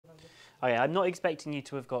Okay, I'm not expecting you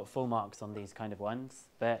to have got full marks on these kind of ones,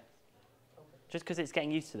 but just because it's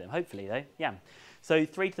getting used to them, hopefully though, yeah. So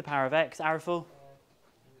 3 to the power of x, Ariful?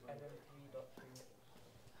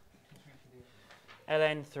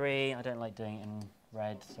 ln3, I don't like doing it in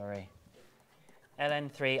red, sorry.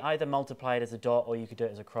 ln3, either multiply it as a dot or you could do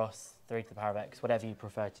it as a cross, 3 to the power of x, whatever you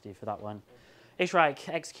prefer to do for that one. Ishraq,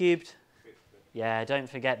 x cubed? Yeah, don't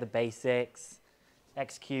forget the basics.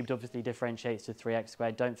 X cubed obviously differentiates to 3x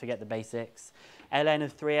squared. Don't forget the basics. ln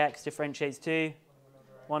of 3x differentiates to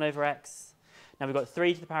 1 over x. Now we've got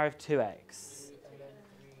 3 to the power of 2x.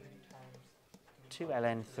 2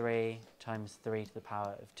 ln 3 times 3 to the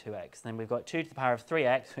power of 2x. Then we've got 2 to the power of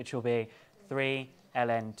 3x, which will be 3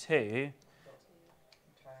 ln 2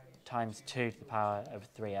 times 2 to the power of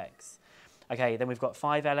 3x. Okay, then we've got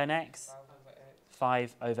 5 ln x,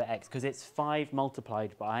 5 over x, because it's 5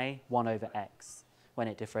 multiplied by 1 over x when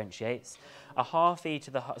it differentiates. A half e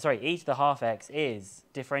to the, e to the half x is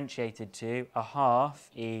differentiated to a half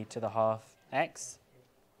e to the half x,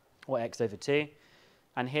 or x over 2.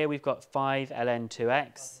 And here we've got 5 ln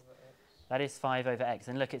 2x. That is 5 over x.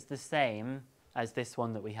 And look, it's the same as this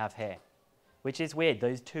one that we have here, which is weird.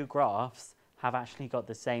 Those two graphs have actually got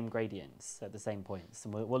the same gradients at the same points.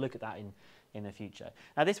 And we'll look at that in the future.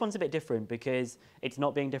 Now, this one's a bit different because it's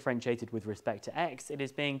not being differentiated with respect to x. It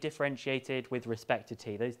is being differentiated with respect to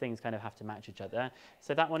t. Those things kind of have to match each other.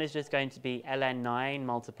 So that one is just going to be ln 9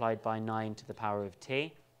 multiplied by 9 to the power of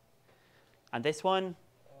t. And this one?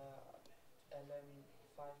 ln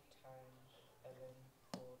 5 times ln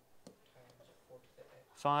 4 times 4 to the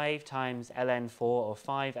x. 5 times ln 4, or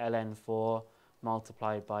 5 ln 4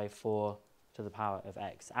 multiplied by 4 to the power of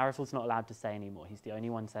x. Ariful's not allowed to say anymore. He's the only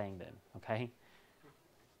one saying them, okay?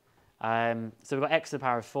 So we've got x to the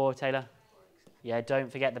power of 4, Taylor. Yeah,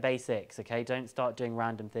 don't forget the basics, okay? Don't start doing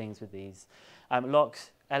random things with these. Locke,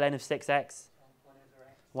 ln of 6x.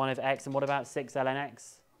 1 over x. And what about 6 ln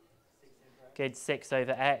x? Good, 6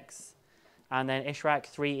 over x. And then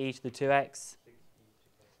Ishraq, 3e to the 2x.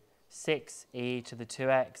 6e to the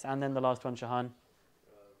 2x. And then the last one, Shahan?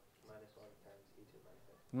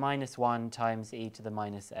 Minus 1 times e to the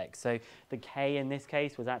minus x. So the k in this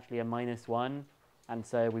case was actually a minus 1. And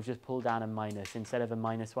so we've just pulled down a minus. Instead of a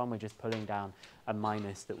minus 1, we're just pulling down a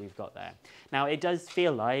minus that we've got there. Now, it does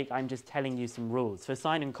feel like I'm just telling you some rules. For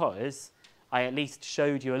sine and cos, I at least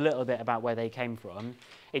showed you a little bit about where they came from.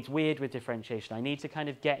 It's weird with differentiation. I need to kind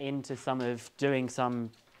of get into some of doing some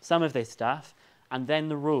of this stuff, and then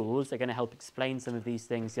the rules are going to help explain some of these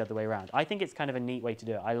things the other way around. I think it's kind of a neat way to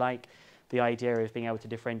do it. I like the idea of being able to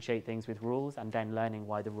differentiate things with rules and then learning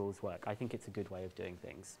why the rules work. I think it's a good way of doing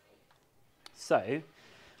things. So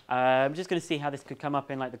I'm just going to see how this could come up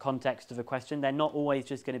in like the context of a question. They're not always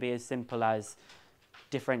just going to be as simple as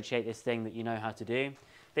differentiate this thing that you know how to do.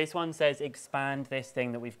 This one says expand this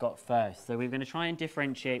thing that we've got first. So we're going to try and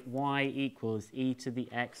differentiate y equals e to the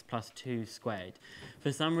x plus 2 squared.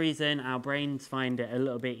 For some reason, our brains find it a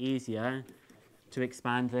little bit easier to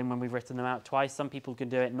expand them when we've written them out twice. Some people can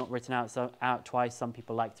do it not written out twice. Some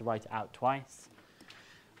people like to write it out twice.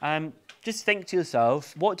 Just think to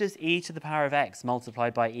yourself, what does e to the power of x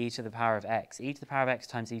multiplied by e to the power of x? E to the power of x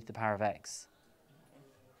times e to the power of x.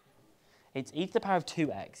 It's e to the power of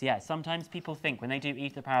 2x. Yeah, sometimes people think when they do e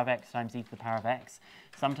to the power of x times e to the power of x,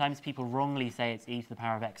 sometimes people wrongly say it's e to the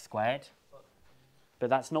power of x squared. But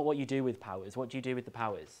that's not what you do with powers. What do you do with the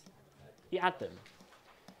powers? You add them.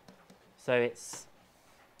 So it's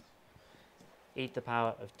e to the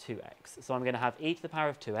power of 2x. So I'm going to have e to the power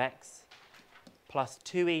of 2x plus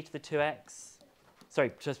 2e to the 2x.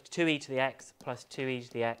 Sorry, just 2e to the x plus 2e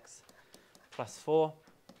to the x plus 4.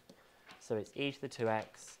 So it's e to the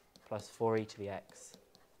 2x plus 4e to the x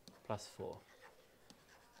plus 4.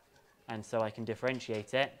 And so I can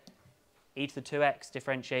differentiate it. E to the 2x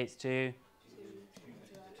differentiates to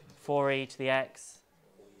 4e to the x,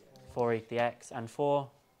 4e to the x, and 4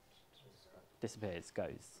 disappears,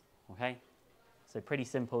 goes. Okay? So pretty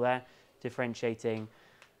simple there, differentiating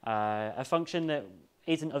a function that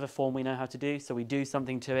isn't of a form we know how to do, so we do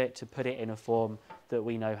something to it to put it in a form that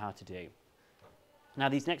we know how to do. Now,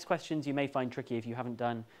 these next questions you may find tricky if you haven't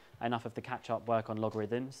done enough of the catch-up work on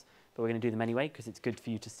logarithms, but we're going to do them anyway because it's good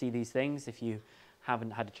for you to see these things if you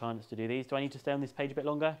haven't had a chance to do these. Do I need to stay on this page a bit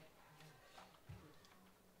longer?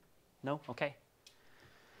 No? Okay.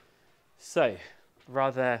 So,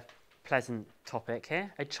 rather pleasant topic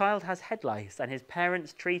here. A child has head lice and his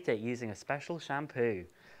parents treat it using a special shampoo.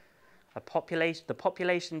 The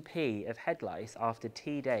population P of head lice after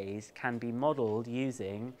T days can be modelled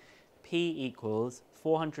using P equals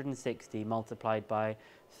 460 multiplied by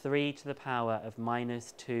 3 to the power of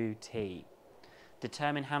minus 2t.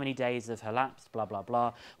 determine how many days have elapsed, blah, blah,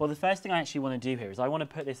 blah. Well, the first thing I actually want to do here is I want to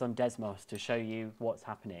put this on Desmos to show you what's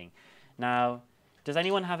happening. Now, does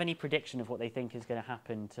anyone have any prediction of what they think is going to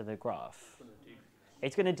happen to the graph?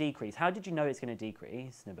 It's going to decrease. How did you know it's going to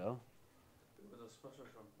decrease, Nabil?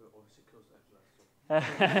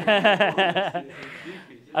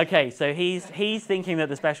 Okay, so he's thinking that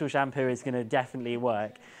the special shampoo is going to definitely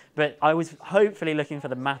work. But I was hopefully looking for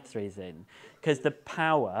the maths reason, because the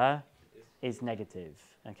power is negative,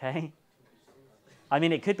 okay? I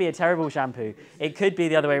mean, it could be a terrible shampoo. It could be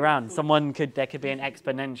the other way around. There could be an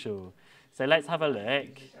exponential. So let's have a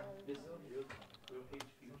look.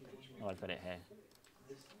 Oh, I've got it here.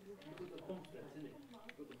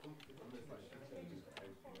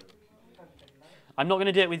 I'm not going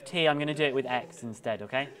to do it with T, I'm going to do it with X instead,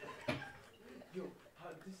 okay?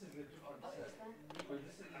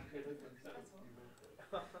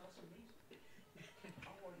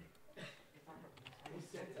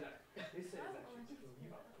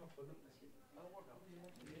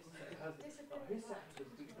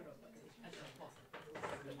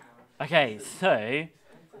 Okay, so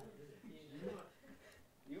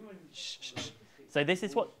this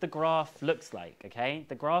is what the graph looks like, okay?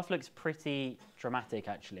 The graph looks pretty dramatic,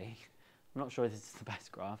 actually. I'm not sure if this is the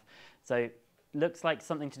best graph. So looks like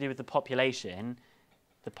something to do with the population.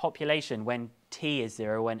 The population, when T is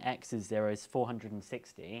 0, when X is 0, is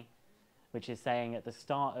 460, which is saying at the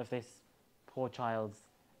start of this poor child's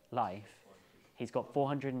life, he's got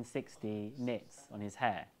 460 nits on his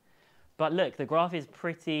hair. But look, the graph is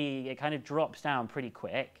it kind of drops down pretty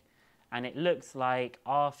quick. And it looks like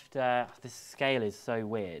after, this scale is so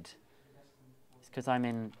weird. It's because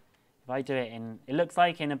if I do it it looks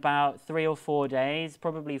like in about 3 or 4 days,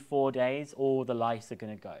 probably 4 days, all the lice are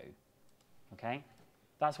going to go. Okay?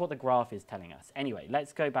 That's what the graph is telling us. Anyway,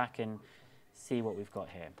 let's go back and see what we've got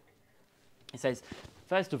here. It says,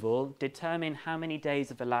 first of all, determine how many days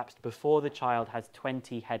have elapsed before the child has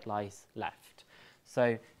 20 head lice left.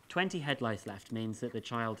 So 20 head lice left means that the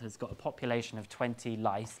child has got a population of 20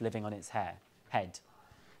 lice living on its head.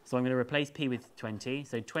 So I'm going to replace P with 20.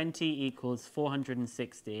 So 20 equals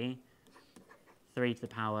 460, 3 to the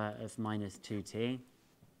power of minus 2t.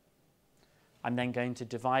 I'm then going to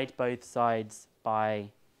divide both sides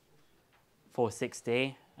by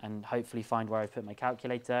 460 and hopefully find where I put my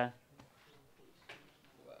calculator.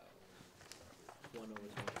 There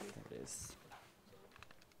it is.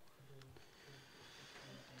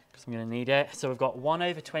 I'm going to need it. So we've got 1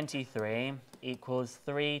 over 23 equals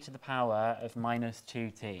 3 to the power of minus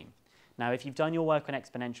 2t. Now, if you've done your work on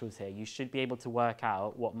exponentials here, you should be able to work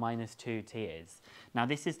out what minus 2t is. Now,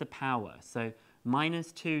 this is the power. So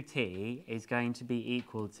minus 2t is going to be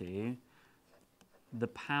equal to the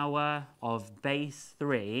power of base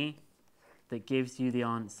 3 that gives you the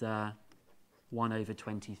answer 1 over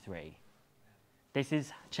 23. This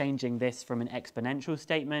is changing this from an exponential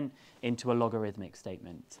statement into a logarithmic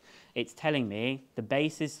statement. It's telling me the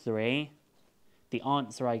base is 3, the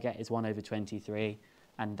answer I get is 1 over 23,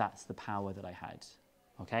 and that's the power that I had.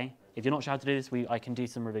 Okay? If you're not sure how to do this, I can do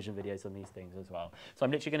some revision videos on these things as well. So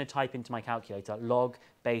I'm literally going to type into my calculator log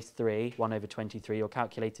base 3, 1 over 23. Your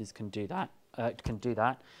calculators can do that. Can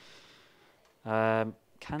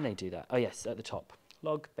they do that? Oh, yes, at the top.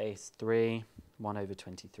 Log base 3, 1 over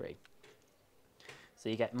 23. So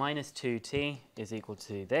you get minus 2t is equal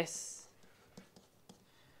to this.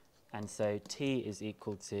 And so t is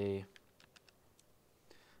equal to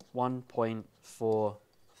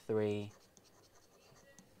 1.43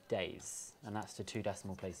 days. And that's to 2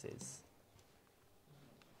 decimal places.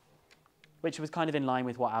 Which was kind of in line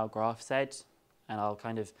with what our graph said. And I'll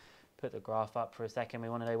kind of put the graph up for a second. We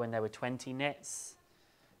want to know when there were 20 nits.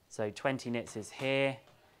 So 20 nits is here.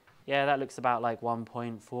 Yeah, that looks about like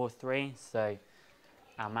 1.43. So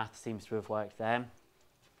our math seems to have worked there.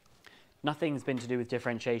 Nothing's been to do with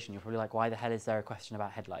differentiation. You're probably like, why the hell is there a question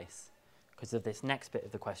about head lice? Because of this next bit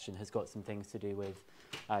of the question has got some things to do with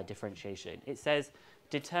differentiation. It says,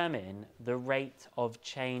 determine the rate of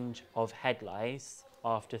change of head lice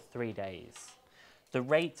after 3 days. The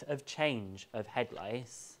rate of change of head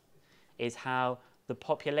lice is how the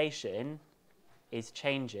population is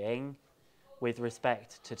changing with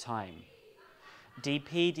respect to time.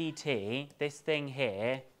 dp dt, this thing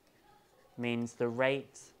here, means the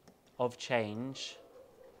rate of change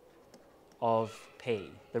of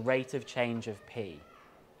P, the rate of change of P.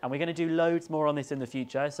 And we're going to do loads more on this in the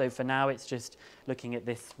future, so for now it's just looking at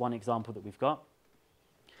this one example that we've got.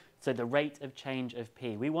 So the rate of change of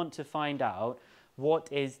P. We want to find out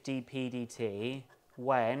what is dp dt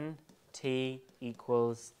when t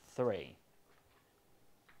equals 3.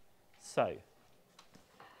 So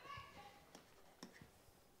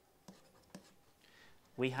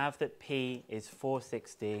we have that P is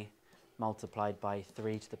 460 multiplied by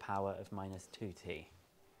 3 to the power of minus 2t.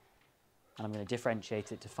 And I'm going to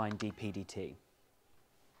differentiate it to find dp dt.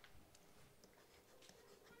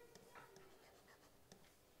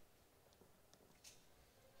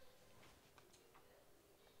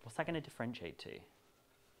 What's that going to differentiate to?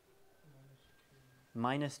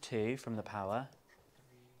 Minus 2 from the power,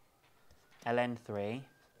 ln 3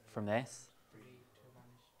 from this,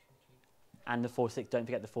 and the 460, don't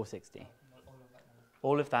forget the 460.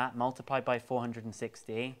 All of that multiplied by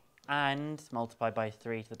 460 and multiplied by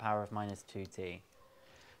 3 to the power of minus 2t.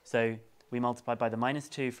 So we multiply by the minus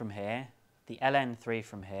 2 from here, the ln 3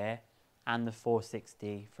 from here, and the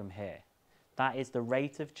 460 from here. That is the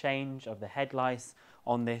rate of change of the head lice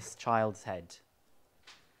on this child's head.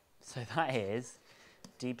 So that is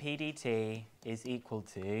dp dt is equal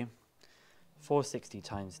to 460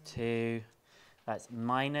 times 2, that's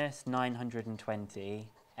minus 920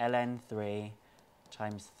 ln 3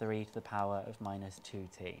 times 3 to the power of minus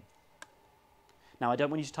 2t. Now, I don't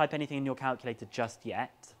want you to type anything in your calculator just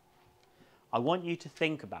yet. I want you to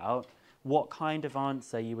think about what kind of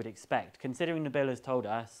answer you would expect, considering Nabil has told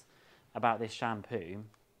us about this shampoo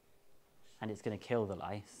and it's going to kill the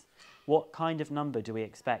lice. What kind of number do we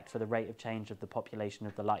expect for the rate of change of the population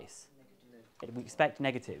of the lice? We expect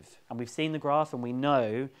negative, and we've seen the graph and we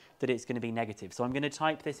know that it's going to be negative. So I'm going to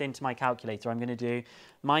type this into my calculator. I'm going to do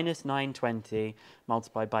minus 920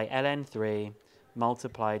 multiplied by ln 3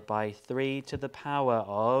 multiplied by 3 to the power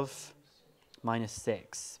of minus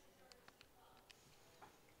 6.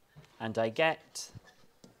 And I get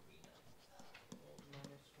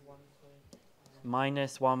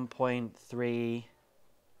minus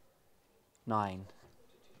 1.39.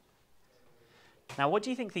 Now, what do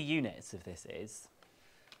you think the units of this is?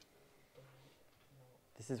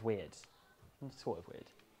 This is weird. Sort of weird.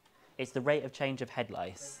 It's the rate of change of head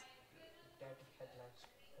lice.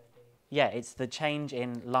 Yeah, it's the change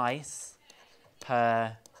in lice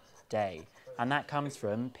per day. And that comes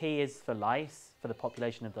from P is for lice, for the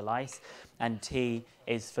population of the lice, and T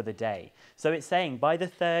is for the day. So it's saying by the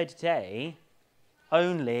third day,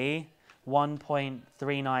 only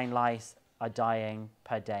 1.39 lice are dying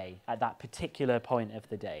per day at that particular point of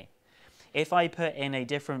the day. If I put in a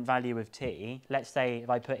different value of T, let's say if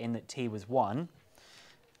I put in that T was 1,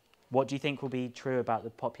 what do you think will be true about the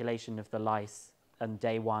population of the lice on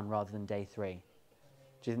day 1 rather than day 3?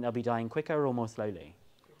 Do you think they'll be dying quicker or more slowly?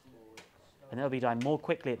 And they'll be dying more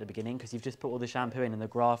quickly at the beginning because you've just put all the shampoo in and the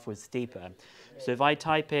graph was steeper. So if I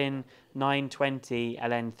type in 920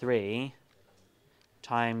 ln 3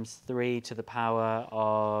 times 3 to the power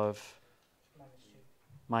of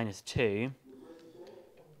minus 2.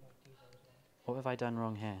 What have I done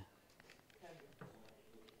wrong here?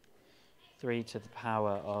 3 to the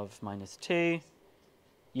power of minus 2.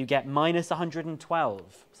 You get minus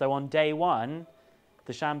 112. So on day 1,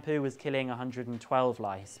 the shampoo was killing 112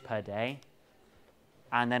 lice per day.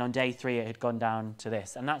 And then on day 3, it had gone down to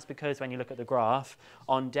this. And that's because when you look at the graph,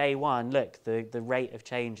 on day 1, look, the rate of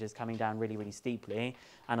change is coming down really, really steeply.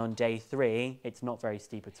 And on day 3, it's not very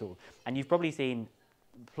steep at all. And you've probably seen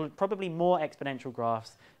probably more exponential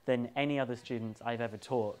graphs than any other students I've ever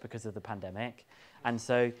taught because of the pandemic. And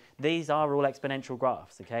so these are all exponential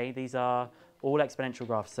graphs, okay? These are all exponential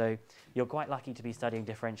graphs. So you're quite lucky to be studying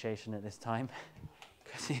differentiation at this time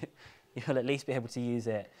because you'll at least be able to use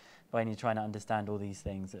it when you're trying to understand all these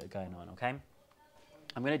things that are going on, okay?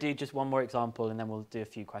 I'm going to do just one more example and then we'll do a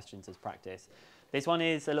few questions as practice. This one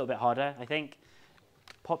is a little bit harder. I think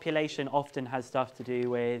population often has stuff to do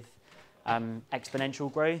with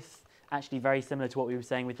exponential growth, actually very similar to what we were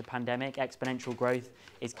saying with the pandemic. Exponential growth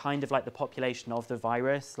is kind of like the population of the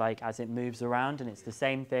virus, like as it moves around, and it's the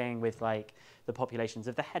same thing with like the populations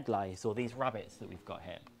of the head lice or these rabbits that we've got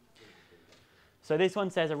here. So this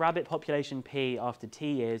one says a rabbit population P after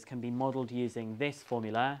T years can be modeled using this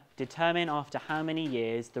formula. Determine after how many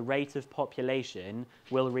years the rate of population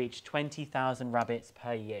will reach 20,000 rabbits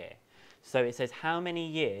per year. So it says how many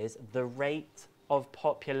years the rate of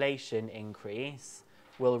population increase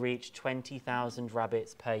will reach 20,000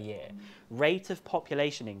 rabbits per year. Rate of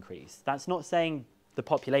population increase. That's not saying the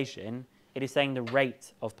population, it is saying the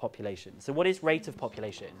rate of population. So what is rate of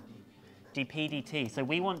population? dp dt. So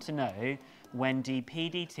we want to know when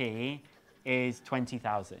dp dt is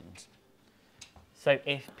 20,000. So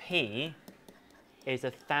if P is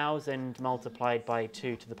 1,000 multiplied by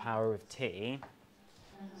 2 to the power of T,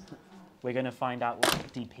 we're going to find out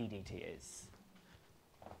what dp dt is.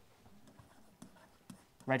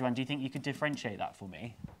 Red one, do you think you could differentiate that for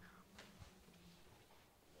me?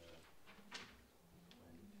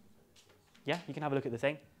 Yeah, you can have a look at the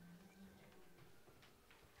thing.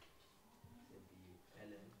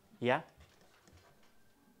 Yeah?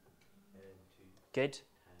 Good.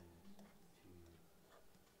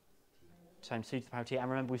 Times 2 to the power of t. And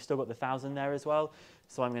remember, we've still got the 1,000 there as well.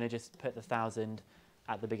 So I'm going to just put the 1,000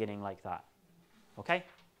 at the beginning like that. Okay?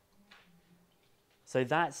 So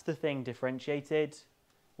that's the thing differentiated.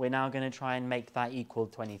 We're now going to try and make that equal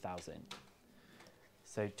 20,000.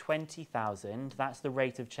 So 20,000, that's the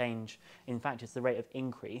rate of change. In fact, it's the rate of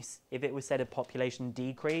increase. If it was said a population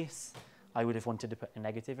decrease, I would have wanted to put a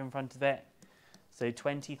negative in front of it. So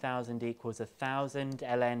 20,000 equals 1,000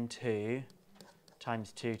 ln 2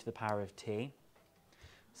 times 2 to the power of t.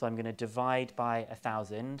 So I'm going to divide by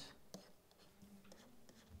 1,000.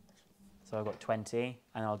 So I've got 20,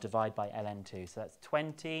 and I'll divide by ln 2. So that's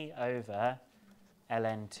 20 over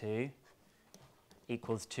ln 2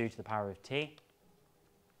 equals 2 to the power of t.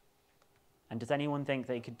 And does anyone think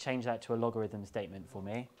they could change that to a logarithm statement for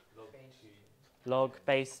me? Log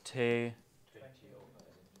base 2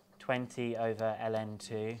 20 over ln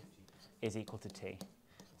 2 is equal to t.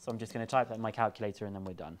 So I'm just going to type that in my calculator and then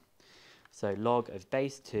we're done. So log of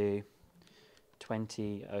base 2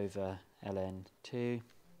 20 over ln 2,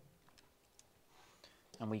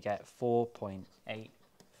 and we get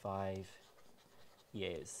 4.85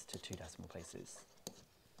 years to 2 decimal places.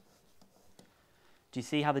 Do you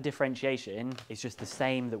see how the differentiation is just the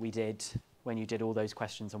same that we did when you did all those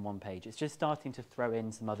questions on one page? It's just starting to throw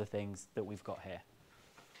in some other things that we've got here.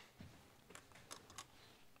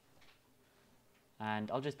 And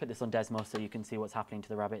I'll just put this on Desmos so you can see what's happening to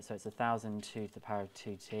the rabbit. So it's 1,000 to the power of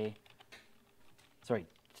 2t. Sorry,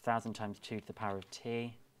 1,000 times 2 to the power of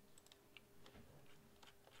t.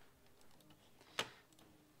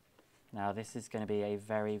 Now this is going to be a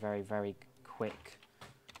very, very, very quick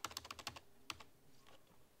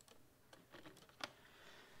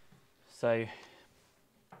So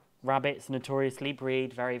rabbits notoriously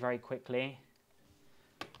breed very, very quickly.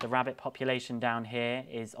 The rabbit population down here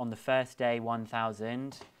is on the first day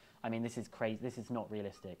 1,000. I mean, this is crazy. This is not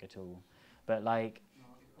realistic at all. But like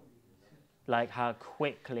how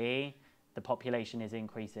quickly the population is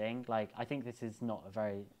increasing. Like, I think this is not a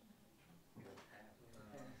very...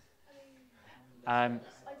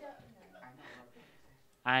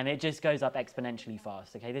 and it just goes up exponentially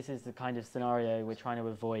fast. Okay, this is the kind of scenario we're trying to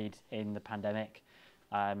avoid in the pandemic,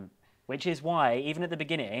 which is why even at the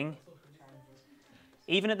beginning,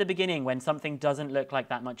 when something doesn't look like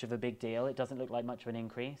that much of a big deal, it doesn't look like much of an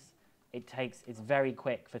increase, it's very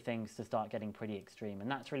quick for things to start getting pretty extreme,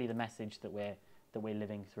 and that's really the message that we're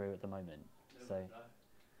living through at the moment. So,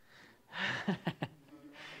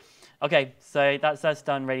 okay, so that's us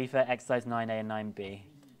done, ready for exercise 9A and 9B.